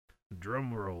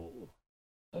Drum roll.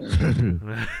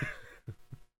 Yeah.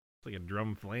 It's like a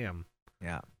drum flam.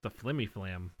 It's a flimmy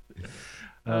flam.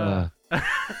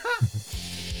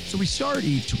 So we start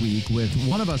each week with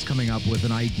one of us coming up with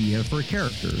an idea for a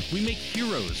character. We make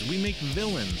heroes. We make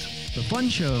villains. The fun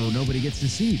show nobody gets to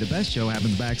see. The best show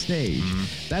happens backstage.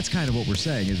 That's kind of what we're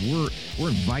saying is we're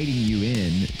inviting you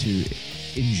in to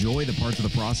enjoy the parts of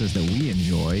the process that we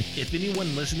enjoy. If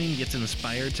anyone listening gets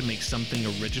inspired to make something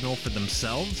original for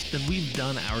themselves, then we've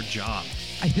done our job.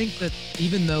 I think that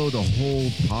even though the whole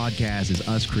podcast is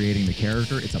us creating the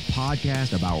character, it's a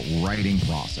podcast about writing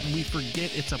process. We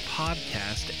forget it's a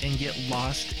podcast and get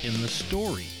lost in the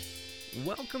story.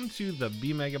 Welcome to the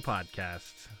B Mega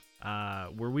Podcast,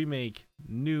 where we make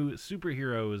new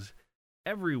superheroes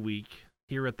every week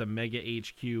here at the Mega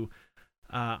HQ.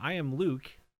 I am Luke,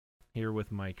 here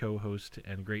with my co-host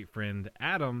and great friend,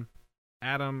 Adam.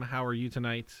 Adam, how are you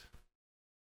tonight?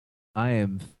 I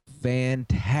am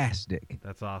fantastic.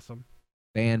 That's awesome.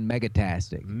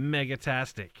 Megatastic.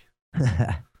 Megatastic.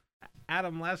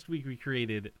 Adam, last week we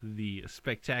created the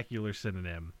spectacular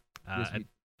synonym,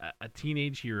 a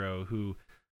teenage hero who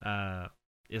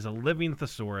is a living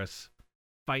thesaurus,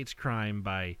 fights crime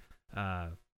by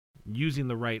using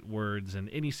the right words in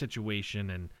any situation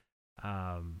and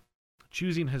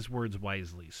choosing his words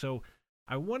wisely. So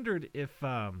I wondered if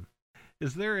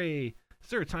is there a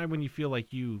time when you feel like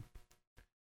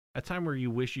a time where you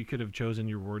wish you could have chosen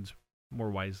your words more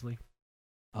wisely?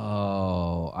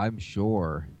 Oh, I'm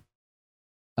sure.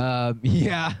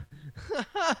 Yeah.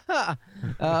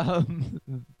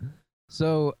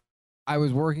 So I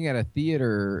was working at a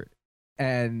theater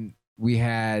and we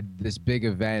had this big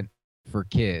event for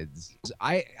kids.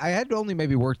 I had only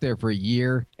maybe worked there for a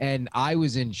year, and I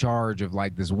was in charge of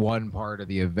like this one part of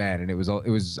the event, and it was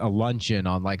a luncheon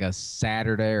on like a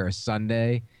Saturday or a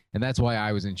Sunday, and that's why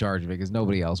I was in charge of it because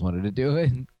nobody else wanted to do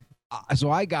it.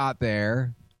 So I got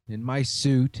there in my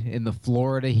suit in the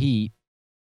Florida heat,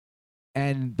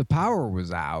 and the power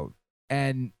was out,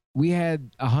 and we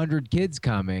had 100 kids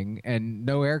coming, and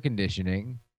no air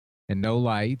conditioning, and no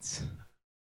lights.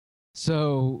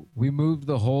 So we moved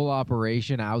the whole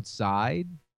operation outside.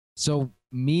 So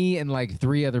me and like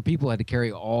 3 other people had to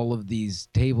carry all of these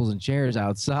tables and chairs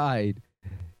outside.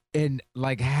 And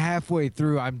like halfway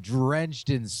through, I'm drenched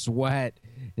in sweat.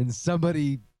 And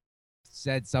somebody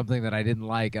said something that I didn't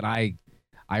like. And I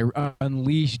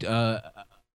unleashed a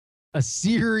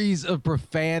series of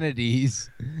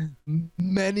profanities,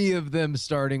 many of them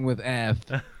starting with F,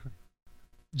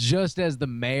 just as the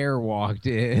mayor walked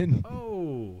in.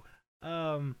 Oh.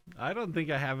 I don't think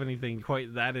I have anything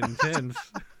quite that intense,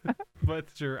 but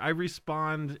sure. I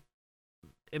respond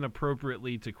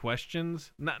inappropriately to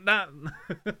questions, not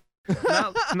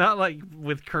like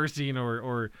with cursing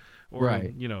or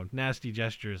Right. nasty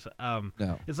gestures.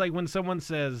 No. It's like when someone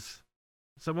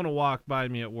will walk by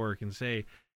me at work and say,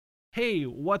 "Hey,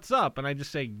 what's up?" and I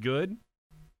just say, "Good."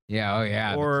 Yeah. Oh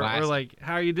yeah. Or like,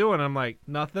 "How are you doing?" I'm like,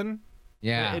 "Nothing."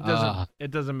 Yeah. It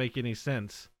doesn't make any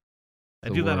sense. I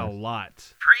do the that a worst.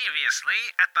 lot. Previously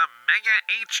at the Mega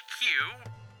HQ.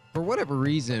 For whatever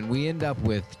reason, we end up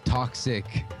with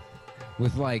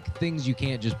like things you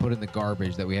can't just put in the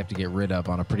garbage that we have to get rid of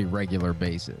on a pretty regular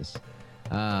basis.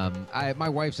 My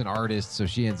wife's an artist, so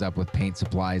she ends up with paint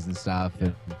supplies and stuff,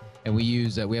 and we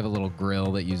have a little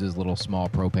grill that uses little small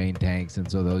propane tanks,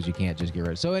 and so those you can't just get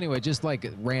rid of. So anyway, just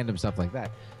like random stuff like that.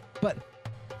 But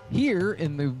here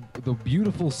in the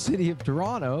beautiful city of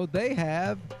Toronto, they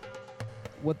have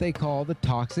what they call the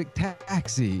toxic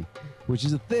taxi, which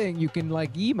is a thing you can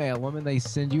like email them and they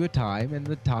send you a time, and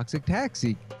the toxic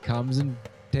taxi comes and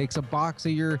takes a box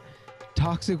of your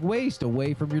toxic waste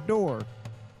away from your door.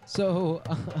 So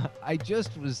I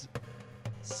just was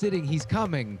sitting, he's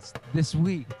coming this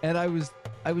week, and I was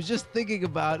just thinking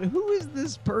about who is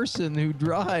this person who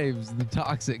drives the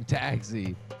toxic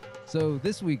taxi. So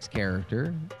this week's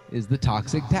character is the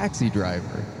toxic taxi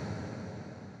driver.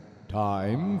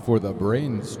 Time for the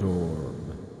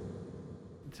brainstorm.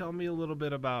 Tell me a little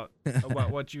bit about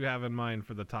what you have in mind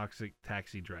for the toxic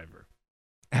taxi driver.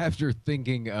 After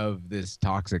thinking of this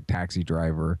toxic taxi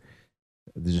driver,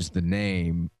 just the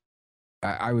name,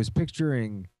 I was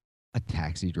picturing a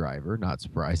taxi driver, not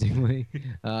surprisingly,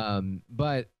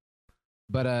 but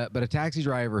a taxi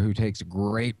driver who takes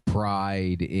great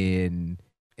pride in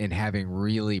having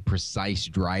really precise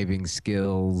driving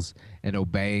skills and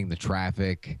obeying the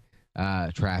traffic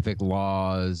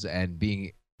laws and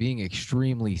being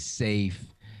extremely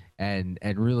safe and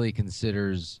really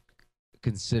considers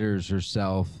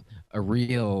herself a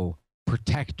real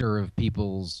protector of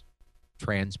people's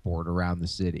transport around the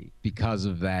city. Because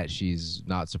of that, she's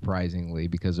not surprisingly,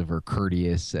 because of her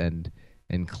courteous and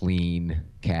clean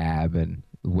cab and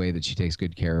the way that she takes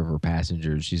good care of her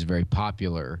passengers, she's a very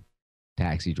popular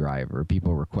taxi driver.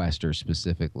 People request her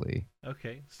specifically.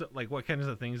 Okay. So like what kinds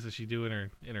of things does she do in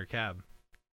her cab?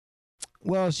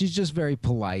 Well, she's just very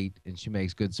polite and she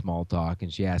makes good small talk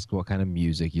and she asks what kind of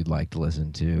music you'd like to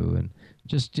listen to and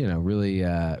just,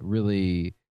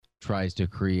 really tries to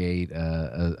create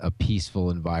a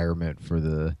peaceful environment for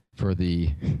the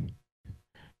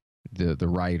the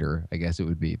rider, I guess it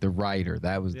would be the rider.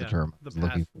 That was the term I was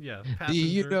looking for. Yeah,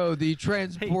 the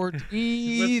transport.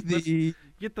 Let's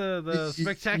get the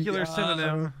spectacular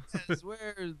synonym. Yes,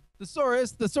 where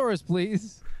thesaurus,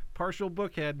 please. Partial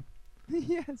bookhead.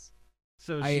 Yes.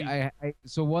 So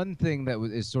so one thing that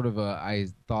is sort of I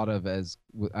thought of as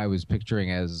I was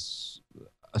picturing as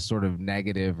a sort of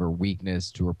negative or weakness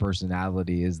to her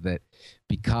personality is that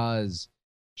because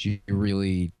she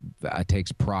really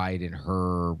takes pride in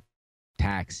her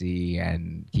taxi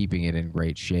and keeping it in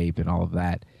great shape and all of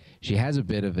that, she has a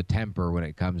bit of a temper when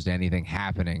it comes to anything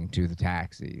happening to the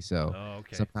taxi. So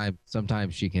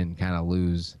sometimes she can kind of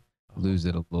lose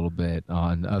it a little bit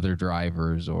on other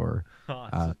drivers or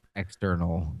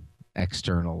external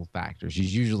factors.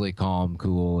 She's usually calm,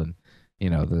 cool, and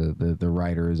the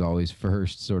rider is always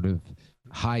first, sort of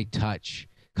high touch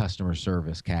customer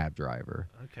service cab driver.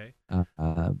 Okay.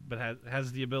 But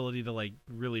has the ability to like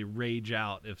really rage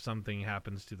out if something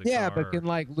happens to the car. Yeah, but can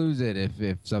like lose it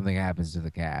if something happens to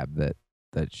the cab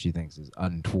that she thinks is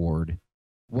untoward.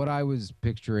 What I was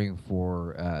picturing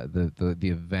for the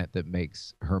event that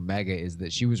makes her mega is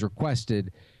that she was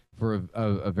requested for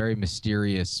a very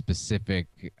mysterious, specific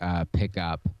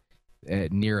pickup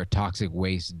near a toxic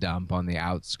waste dump on the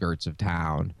outskirts of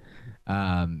town.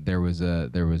 It's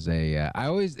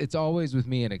always with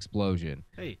me an explosion.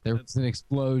 There was an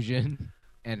explosion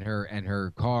and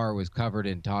her car was covered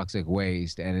in toxic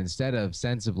waste, and instead of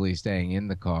sensibly staying in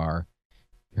the car,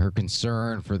 her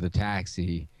concern for the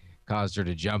taxi caused her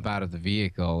to jump out of the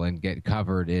vehicle and get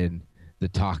covered in the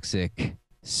toxic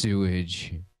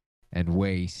sewage and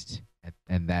waste.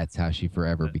 And that's how she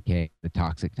forever became the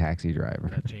toxic taxi driver.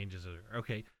 That changes her.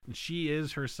 Okay. She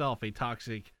is herself a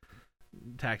toxic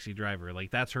taxi driver.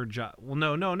 Like that's her job. Well,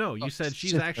 no. You said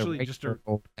she's actually just a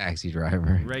taxi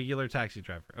driver. Regular taxi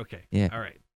driver. Okay. Yeah. All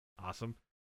right. Awesome.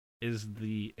 Is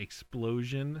the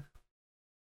explosion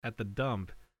at the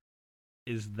dump,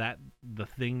 is that the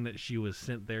thing that she was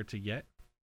sent there to get?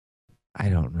 I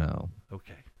don't know.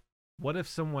 Okay. What if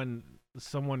someone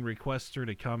requests her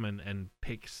to come and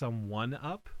pick someone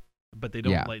up, but they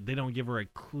don't they don't give her a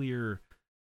clear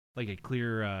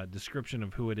description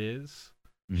of who it is.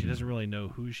 She doesn't really know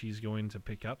who she's going to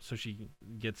pick up, so she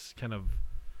gets kind of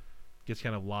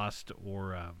lost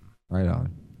or right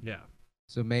on. Yeah.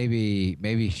 So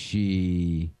maybe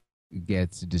she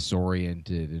gets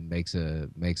disoriented and makes a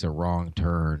wrong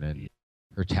turn, and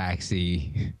her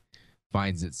taxi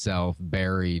finds itself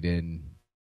buried in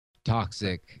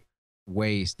toxic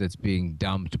waste that's being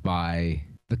dumped by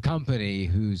the company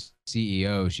whose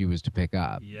CEO she was to pick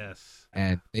up. Yes.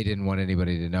 And they didn't want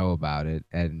anybody to know about it,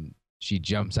 and she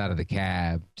jumps out of the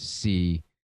cab to see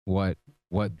what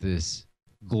this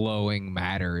glowing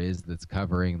matter is that's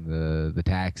covering the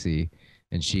taxi,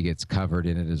 and she gets covered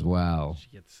in it as well. She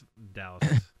gets doused.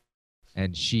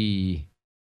 And she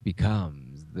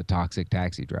becomes the toxic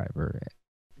taxi driver.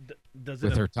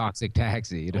 With her toxic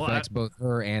taxi. It affects both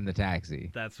her and the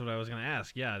taxi. That's what I was going to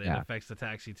ask. Yeah, it affects the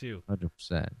taxi too.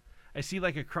 100%. I see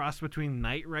like a cross between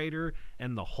Knight Rider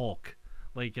and the Hulk.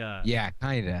 Like yeah,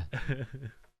 kind of.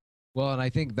 Well, and I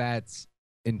think that's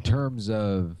in terms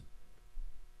of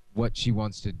what she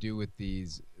wants to do with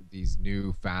these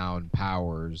newfound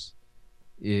powers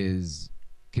is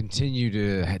continue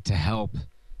to help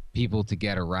people to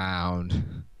get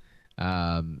around.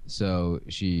 So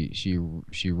she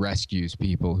rescues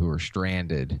people who are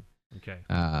stranded. Okay.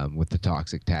 With the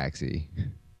toxic taxi.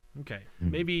 Okay.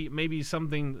 Maybe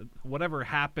something, whatever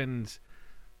happened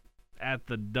at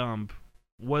the dump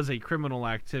was a criminal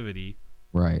activity.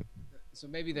 Right. So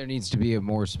maybe there needs to be a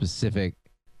more specific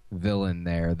villain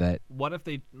there that. What if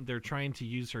they're trying to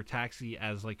use her taxi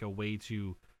as like a way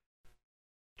to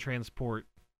transport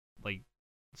like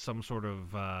some sort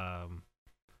of I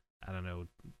don't know,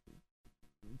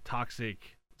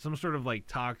 toxic, some sort of like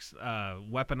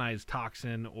weaponized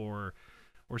toxin or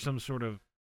some sort of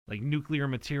like nuclear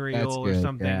material or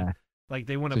something. Yeah. Like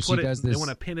they want to they want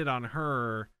to pin it on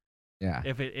her. Yeah.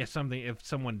 If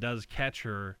someone does catch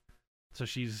her, so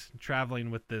she's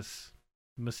traveling with this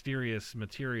mysterious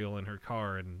material in her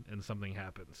car and something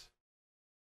happens.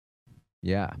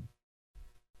 Yeah.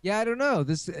 Yeah, I don't know.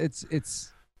 It's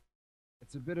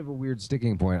a bit of a weird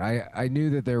sticking point. I knew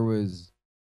that there was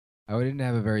I didn't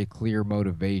have a very clear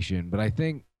motivation, but I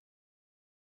think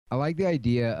I like the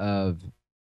idea of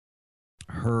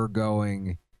her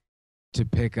going to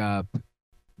pick up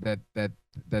that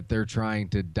they're trying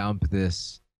to dump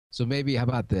this. So maybe how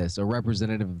about this? A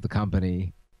representative of the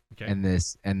company Okay. and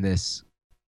this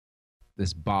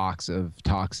box of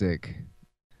toxic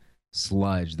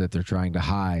sludge that they're trying to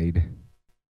hide.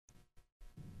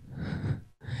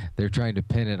 They're trying to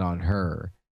pin it on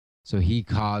her. So he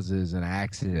causes an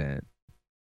accident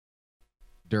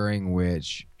during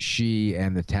which she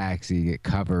and the taxi get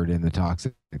covered in the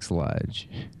toxic sludge.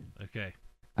 Okay.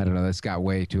 I don't know. That's got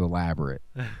way too elaborate.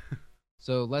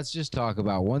 So let's just talk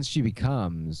about once she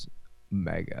becomes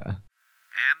Mega.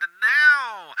 And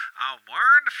now, a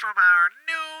word from our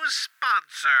new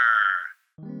sponsor.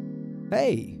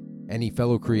 Hey, any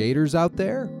fellow creators out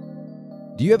there?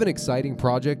 Do you have an exciting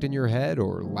project in your head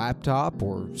or laptop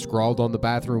or scrawled on the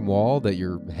bathroom wall that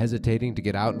you're hesitating to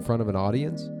get out in front of an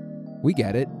audience? We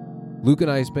get it. Luke and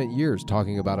I spent years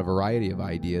talking about a variety of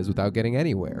ideas without getting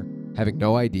anywhere, having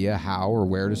no idea how or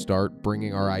where to start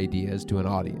bringing our ideas to an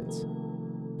audience.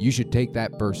 You should take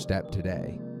that first step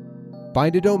today.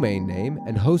 Find a domain name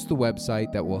and host the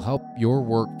website that will help your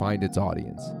work find its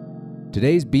audience.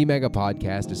 Today's B Mega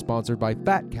podcast is sponsored by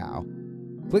Fat Cow.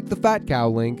 Click the Fat Cow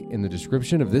link in the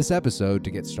description of this episode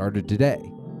to get started today.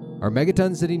 Our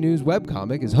Megaton City News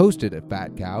webcomic is hosted at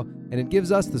Fat Cow, and it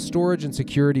gives us the storage and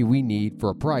security we need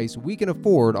for a price we can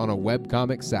afford on a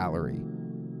webcomic salary.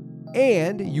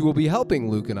 And you will be helping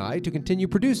Luke and I to continue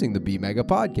producing the B Mega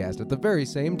podcast at the very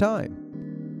same time.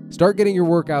 Start getting your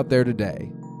work out there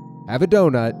today. Have a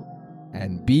donut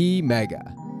and be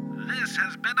Mega. This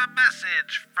has been a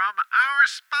message from our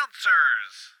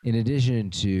sponsors. In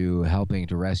addition to helping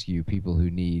to rescue people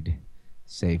who need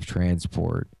safe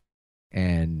transport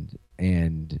and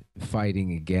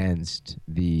fighting against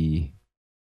the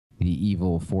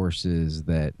evil forces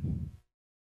that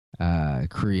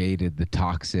created the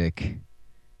toxic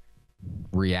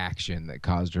reaction that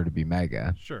caused her to be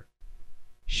Mega. Sure.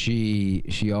 She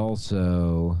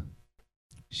also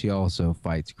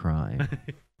fights crime.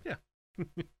 Yeah.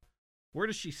 Where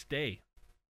does she stay?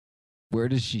 Where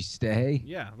does she stay?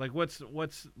 Yeah, like what's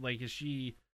like does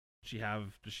she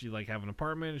like have an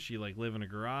apartment? Does she like live in a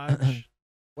garage?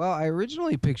 Well, I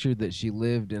originally pictured that she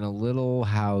lived in a little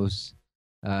house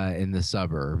in the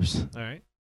suburbs All right.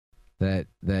 that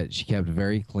she kept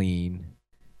very clean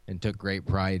and took great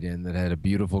pride in, that had a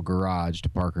beautiful garage to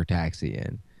park her taxi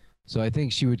in. So I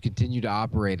think she would continue to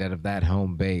operate out of that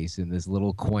home base in this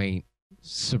little quaint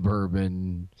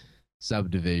suburban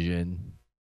subdivision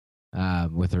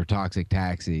with her toxic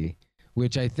taxi,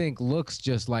 which I think looks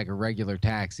just like a regular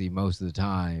taxi most of the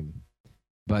time,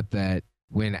 but that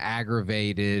when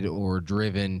aggravated or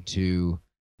driven to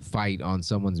fight on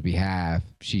someone's behalf,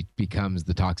 she becomes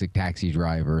the toxic taxi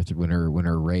driver when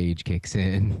her rage kicks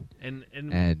in. And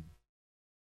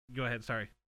go ahead, sorry.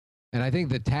 And I think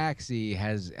the taxi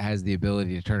has the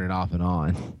ability to turn it off and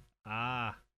on.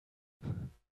 Ah.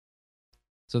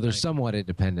 So they're Nice. somewhat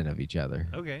independent of each other.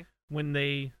 Okay. When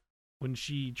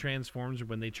she transforms or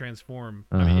when they transform,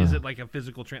 I mean, is it like a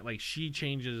physical like she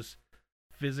changes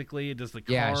physically? Does the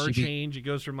car change? It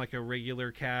goes from like a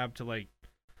regular cab to like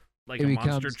a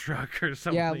monster truck or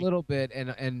something. Yeah, a little bit,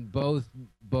 and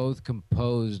both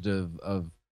composed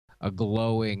of a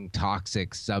glowing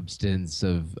toxic substance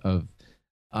of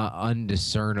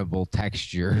undiscernible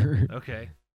texture. Okay.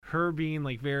 Her being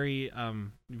like very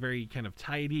kind of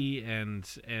tidy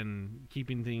and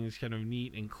keeping things kind of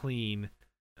neat and clean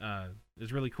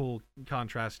is really cool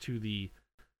contrast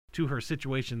to her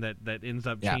situation that ends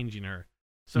up changing her.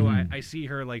 So I see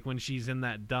her like when she's in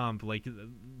that dump, like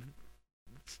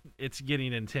it's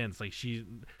getting intense. Like she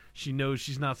knows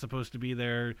she's not supposed to be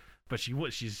there, but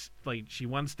she's like she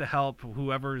wants to help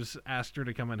whoever's asked her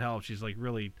to come and help. She's like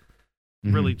really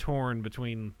torn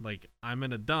between like I'm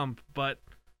in a dump, but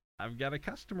I've got a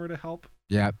customer to help.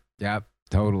 Yep,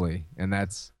 totally. And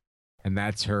that's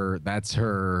her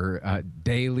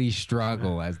daily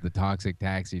struggle as the toxic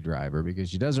taxi driver, because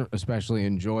she doesn't especially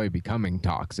enjoy becoming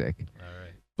toxic. All right.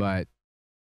 But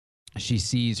she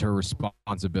sees her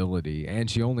responsibility and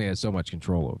she only has so much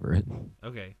control over it.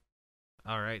 Okay.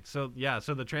 All right. So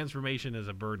the transformation is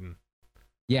a burden.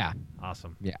 Yeah.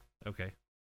 Awesome. Yeah. Okay.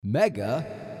 Mega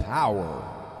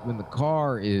power. When the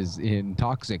car is in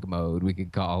toxic mode, we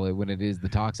could call it, when it is the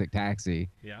toxic taxi,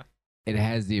 Yeah. it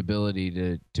has the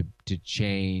ability to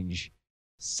change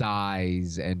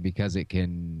size, and because it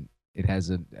has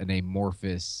an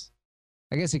amorphous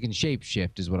I guess it can shape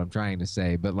shift is what I'm trying to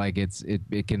say, but like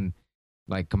it can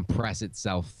like compress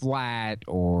itself flat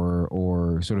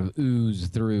or sort of ooze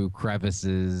through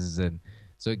crevices, and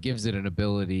so it gives it an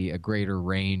ability, a greater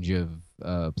range of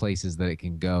places that it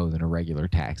can go than a regular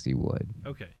taxi would.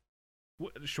 Okay.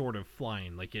 Short of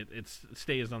flying, like it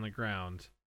stays on the ground.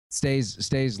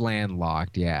 Stays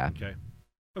landlocked, yeah.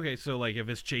 Okay, so like if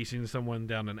it's chasing someone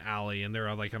down an alley and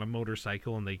they're like on a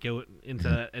motorcycle and they go into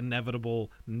that inevitable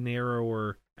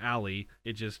narrower alley,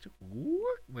 it just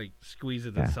like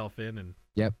squeezes itself in and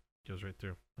goes right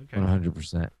through. Okay,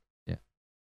 100%. Yeah,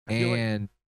 and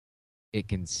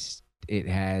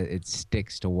it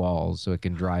sticks to walls, so it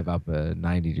can drive up a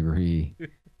 90-degree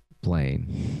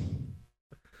plane.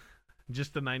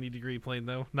 Just a 90-degree plane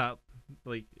though, not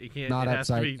like it can't. Not it has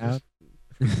to upside be down. just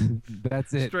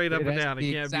That's it. straight up It and has down. to It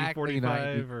be can't exactly be 45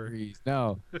 90 or degrees.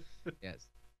 No. Yes.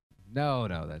 No,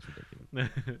 that's ridiculous.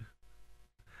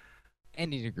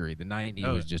 Any degree. The 90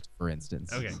 was just for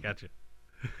instance. Okay, gotcha.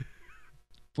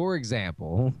 For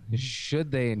example,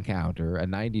 should they encounter a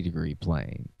 90-degree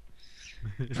plane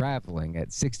traveling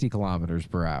at 60 kilometers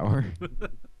per hour?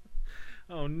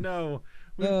 Oh no,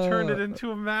 we've turned it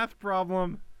into a math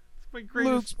problem. It's my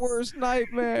greatest. Luke's worst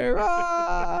nightmare.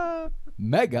 Ah!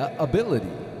 Mega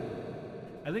ability.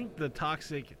 I think the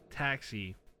toxic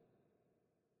taxi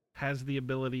has the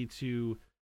ability to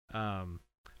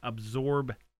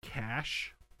absorb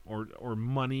cash or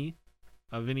money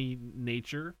of any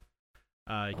nature.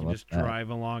 It can just drive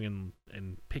along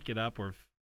and pick it up, or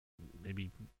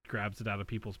maybe grabs it out of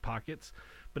people's pockets.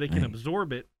 But it can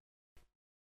absorb it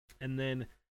and then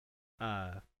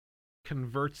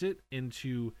converts it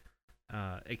into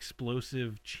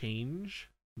explosive change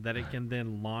that it can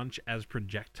then launch as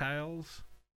projectiles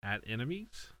at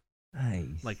enemies.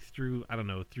 Nice. Like through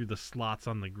the slots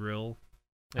on the grill.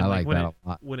 And I like when that it, a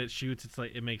lot. when it shoots, it's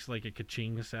like it makes like a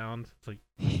ka-ching sound. It's like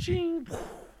ka-ching,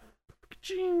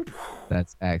 ka-ching.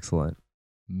 That's excellent.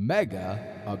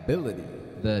 Mega ability.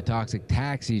 The toxic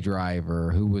taxi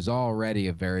driver, who was already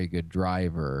a very good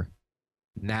driver,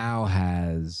 now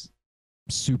has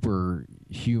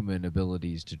superhuman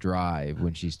abilities to drive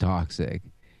when she's toxic,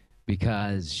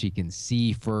 because she can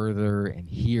see further and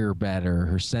hear better.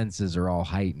 Her senses are all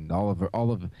heightened.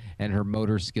 And her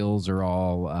motor skills are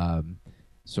all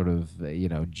sort of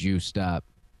juiced up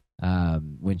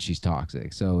when she's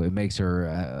toxic. So it makes her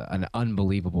an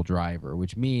unbelievable driver,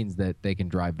 which means that they can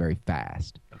drive very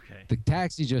fast. Okay. The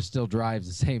taxi just still drives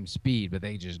the same speed, but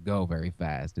they just go very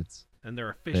fast. And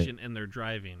they're efficient in their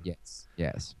driving.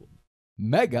 Yes.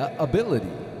 Mega ability.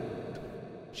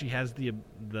 She has the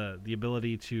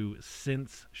ability to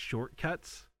sense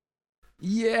shortcuts.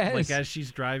 Yes. Like as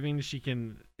she's driving, she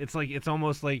can. It's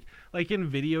almost like in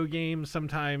video games.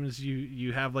 Sometimes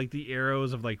you have like the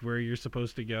arrows of like where you're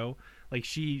supposed to go. Like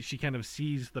she kind of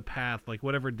sees the path, like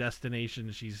whatever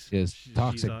destination she's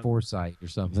toxic on. foresight or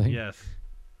something. Yes.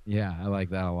 Yeah, I like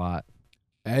that a lot.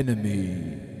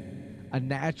 Enemy. A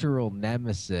natural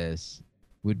nemesis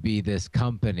would be this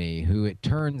company who, it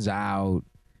turns out,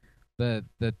 that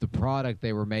the product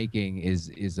they were making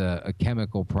is a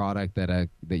chemical product that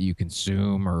you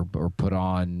consume or put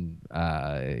on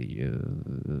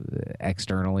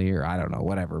externally, or I don't know,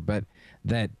 whatever, but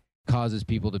that causes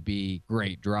people to be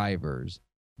great drivers,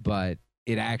 but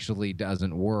it actually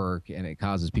doesn't work and it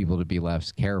causes people to be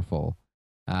less careful.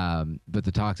 But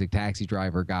the toxic taxi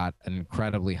driver got an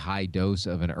incredibly high dose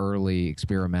of an early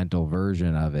experimental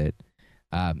version of it.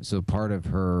 So part of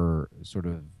her sort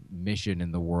of mission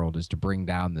in the world is to bring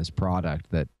down this product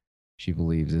that she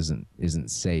believes isn't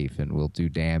safe and will do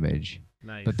damage.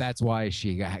 Nice. But that's why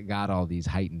she got all these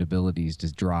heightened abilities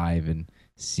to drive and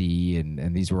see,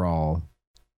 and these were all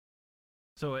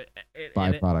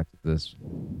byproducts of this.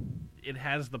 It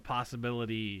has the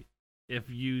possibility, if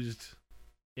used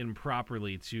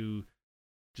improperly, to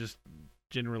just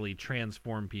generally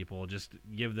transform people, just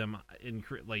give them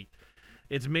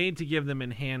it's made to give them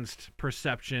enhanced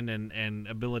perception and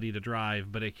ability to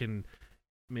drive, but it can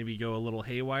maybe go a little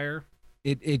haywire.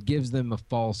 It gives them a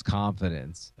false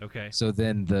confidence. Okay. So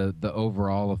then the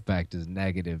overall effect is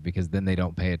negative, because then they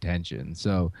don't pay attention.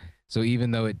 So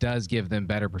even though it does give them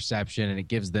better perception and it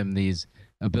gives them these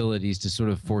abilities to sort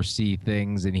of foresee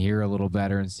things and hear a little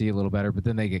better and see a little better, but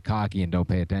then they get cocky and don't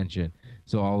pay attention.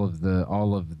 So all of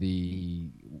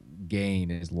the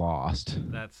gain is lost.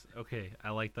 That's okay.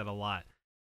 I like that a lot.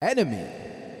 Enemy.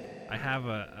 I have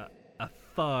a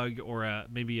thug or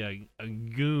maybe a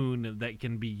goon that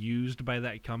can be used by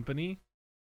that company.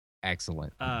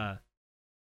 Excellent.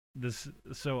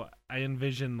 So I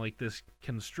envision like this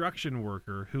construction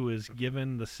worker who is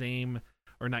given the same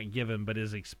or not given, but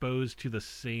is exposed to the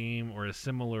same or a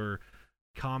similar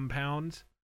compound,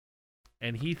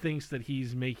 and he thinks that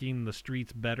he's making the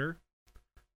streets better.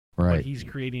 Right. But he's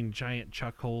creating giant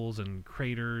chuck holes and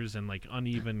craters and like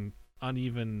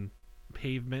uneven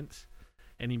pavement,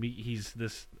 and he's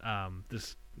this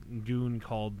goon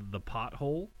called the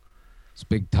Pothole. This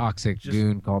big toxic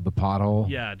goon called the Pothole.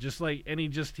 Yeah,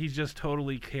 he's just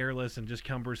totally careless and just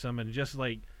cumbersome and just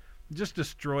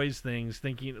destroys things,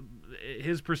 thinking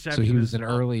his perception. So he was an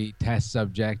early test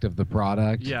subject of the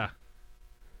product. Yeah.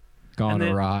 Gone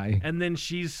awry. And then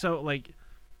she's so like,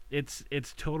 it's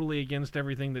totally against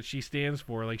everything that she stands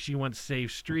for. Like she wants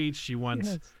safe streets. She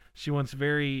wants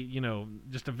very,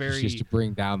 just a very. Just to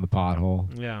bring down the pothole.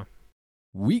 Yeah.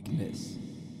 Weakness.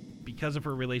 Because of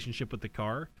her relationship with the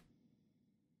car,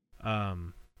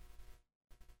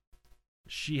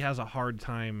 she has a hard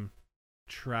time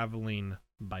traveling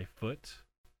by foot.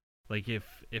 Like if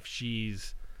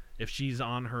she's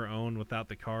on her own without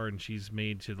the car and she's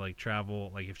made to like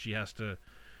travel, like if she has to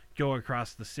go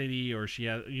across the city or she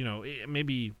has,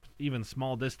 maybe even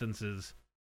small distances,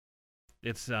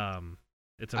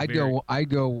 I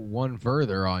go one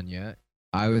further on you.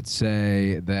 I would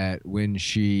say that when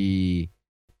she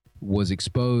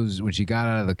got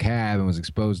out of the cab and was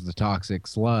exposed to the toxic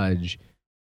sludge,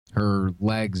 her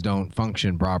legs don't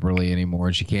function properly anymore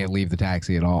and she can't leave the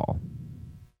taxi at all.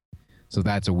 So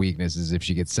that's a weakness, is if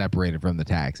she gets separated from the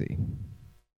taxi.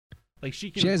 Like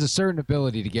she has a certain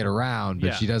ability to get around,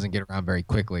 but she doesn't get around very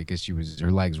quickly because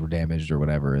her legs were damaged or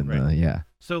whatever. And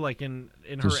So like in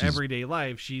her everyday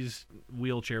life, she's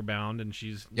wheelchair bound and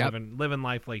she's living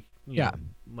life like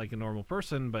like a normal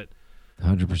person, but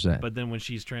 100%. But then when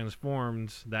she's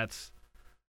transformed, that's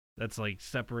like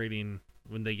separating.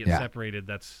 When they get separated,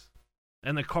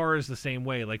 and the car is the same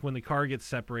way. Like when the car gets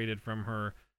separated from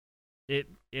her, it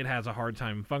has a hard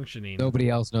time functioning. Nobody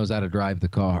else knows how to drive the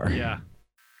car. Yeah.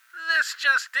 This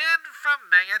just in from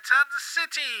Megaton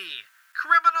City.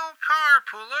 Criminal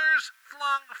carpoolers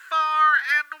flung far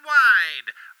and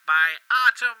wide by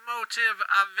automotive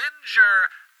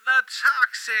avenger, the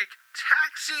toxic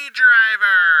taxi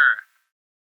driver.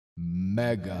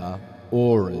 Mega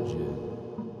Origin.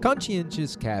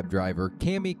 Conscientious cab driver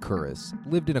Cami Curris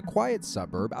lived in a quiet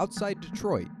suburb outside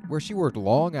Detroit, where she worked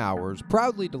long hours,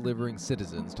 proudly delivering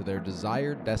citizens to their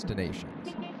desired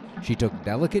destinations. She took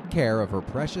delicate care of her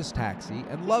precious taxi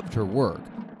and loved her work,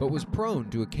 but was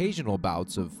prone to occasional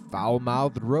bouts of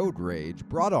foul-mouthed road rage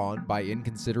brought on by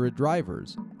inconsiderate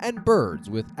drivers and birds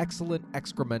with excellent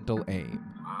excremental aim.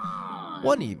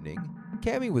 One evening,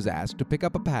 Cami was asked to pick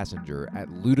up a passenger at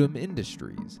Ludum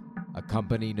Industries, a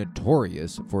company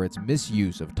notorious for its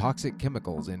misuse of toxic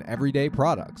chemicals in everyday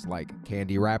products like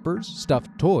candy wrappers, stuffed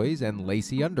toys, and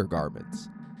lacy undergarments.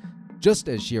 Just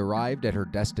as she arrived at her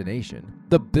destination,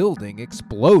 the building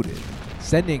exploded,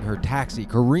 sending her taxi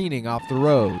careening off the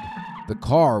road. The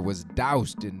car was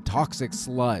doused in toxic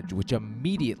sludge, which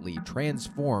immediately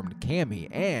transformed Cami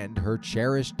and her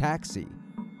cherished taxi.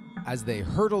 As they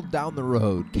hurtled down the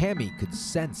road, Cami could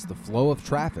sense the flow of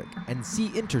traffic and see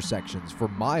intersections for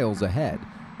miles ahead,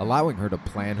 allowing her to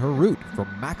plan her route for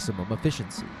maximum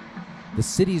efficiency. The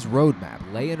city's roadmap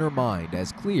lay in her mind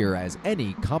as clear as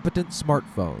any competent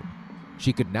smartphone.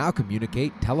 She could now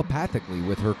communicate telepathically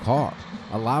with her car,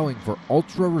 allowing for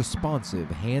ultra-responsive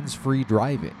hands-free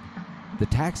driving. The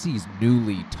taxi's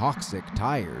newly toxic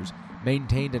tires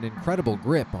maintained an incredible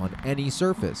grip on any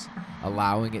surface,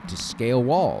 allowing it to scale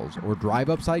walls or drive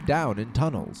upside down in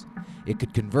tunnels. It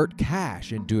could convert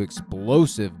cash into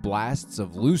explosive blasts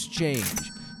of loose change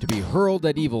to be hurled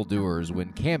at evildoers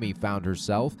when Cami found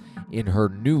herself in her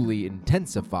newly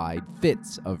intensified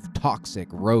fits of toxic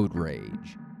road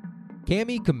rage.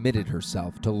 Cami committed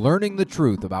herself to learning the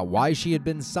truth about why she had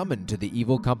been summoned to the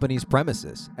evil company's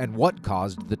premises and what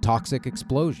caused the toxic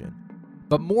explosion.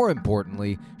 But more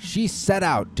importantly, she set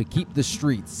out to keep the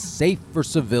streets safe for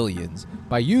civilians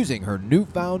by using her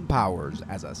newfound powers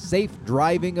as a safe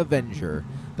driving avenger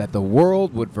that the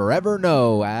world would forever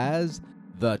know as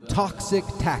the Toxic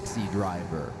Taxi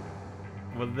Driver.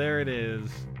 Well, there it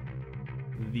is.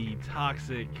 The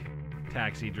Toxic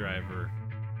Taxi Driver.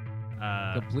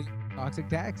 Complete toxic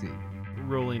taxi.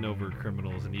 Rolling over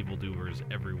criminals and evildoers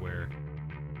everywhere.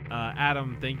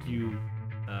 Adam, thank you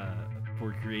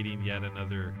for creating yet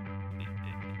another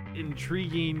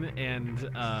intriguing and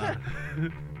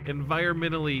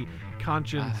environmentally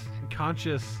conscious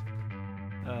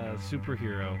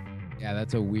superhero. Yeah,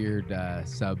 that's a weird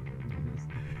sub.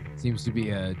 Seems to be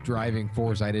a driving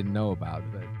force I didn't know about.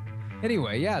 But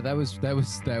anyway, yeah, that was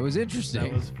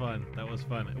interesting. That was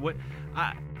fun. What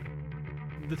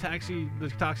the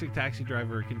toxic taxi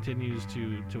driver continues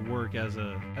to work as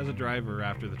a driver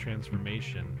after the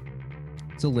transformation.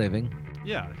 It's a living.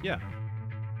 Yeah.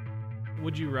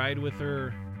 Would you ride with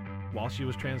her while she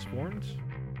was transformed?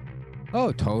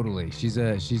 Oh, totally. She's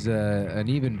an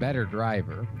even better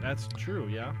driver. That's true.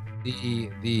 Yeah.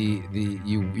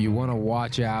 You want to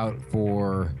watch out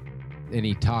for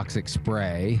any toxic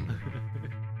spray,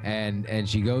 and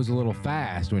she goes a little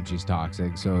fast when she's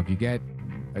toxic. So if you get,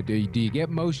 do you get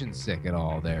motion sick at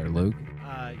all there, Luke?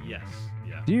 Yes.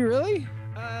 Yeah. Do you really?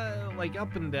 Like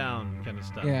up and down kind of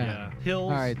stuff. Yeah.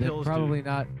 Hills. All right, then hills probably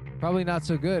not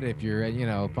so good if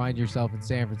you're find yourself in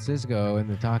San Francisco in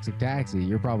the toxic taxi.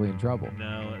 You're probably in trouble.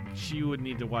 No, she would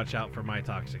need to watch out for my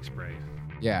toxic spray.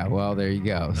 Yeah, well, there you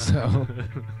go. So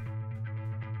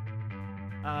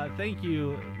thank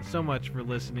you so much for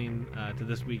listening to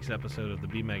this week's episode of the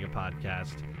B Mega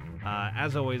Podcast.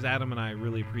 As always, Adam and I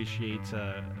really appreciate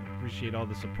all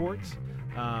the support.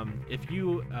 If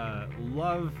you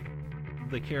love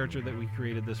the character that we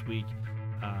created this week,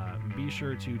 be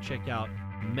sure to check out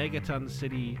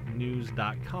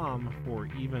MegatonCityNews.com for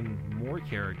even more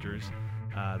characters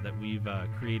that we've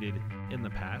created in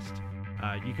the past.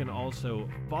 You can also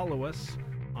follow us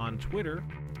on Twitter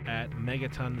at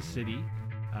Megaton City,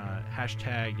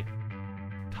 hashtag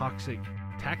Toxic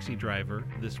Taxi Driver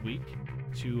this week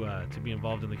to be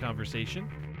involved in the conversation,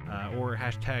 or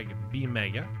hashtag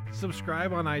BMega.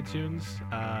 Subscribe on iTunes,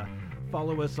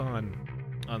 follow us on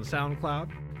SoundCloud.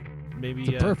 Maybe it's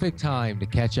a perfect time to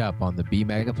catch up on the B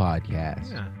Mega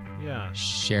Podcast. Yeah.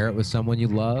 Share it with someone you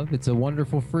love. It's a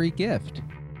wonderful free gift.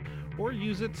 Or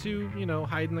use it to,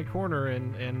 hide in the corner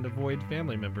and avoid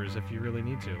family members if you really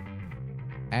need to.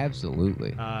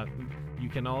 Absolutely. You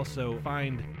can also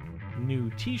find new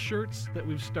T-shirts that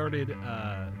we've started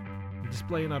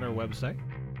displaying on our website.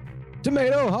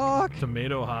 Tomato Hawk.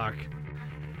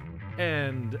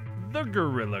 And the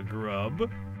Gorilla Grub.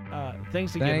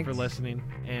 Thanks again for listening.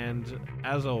 And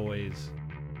as always,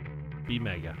 be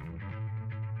mega.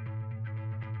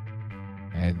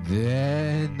 And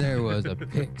then there was a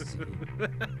pixie.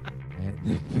 And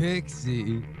the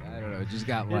pixie, I don't know, just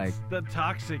got like... It's the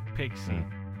toxic pixie.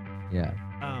 Yeah.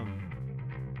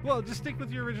 Well, just stick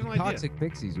with your original idea. Toxic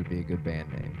Pixies would be a good band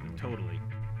name. Totally.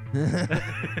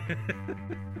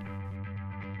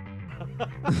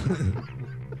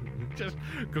 Just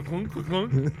clunk,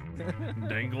 clunk.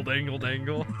 Dangle, dangle,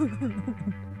 dangle.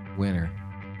 Winner.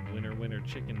 Winner,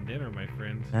 chicken dinner, my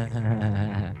friend.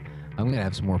 I'm going to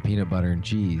have some more peanut butter and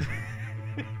cheese.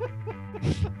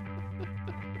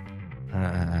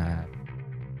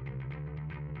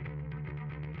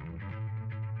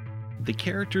 The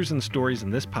characters and stories in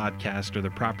this podcast are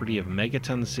the property of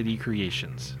Megaton City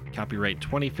Creations. Copyright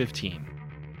 2015.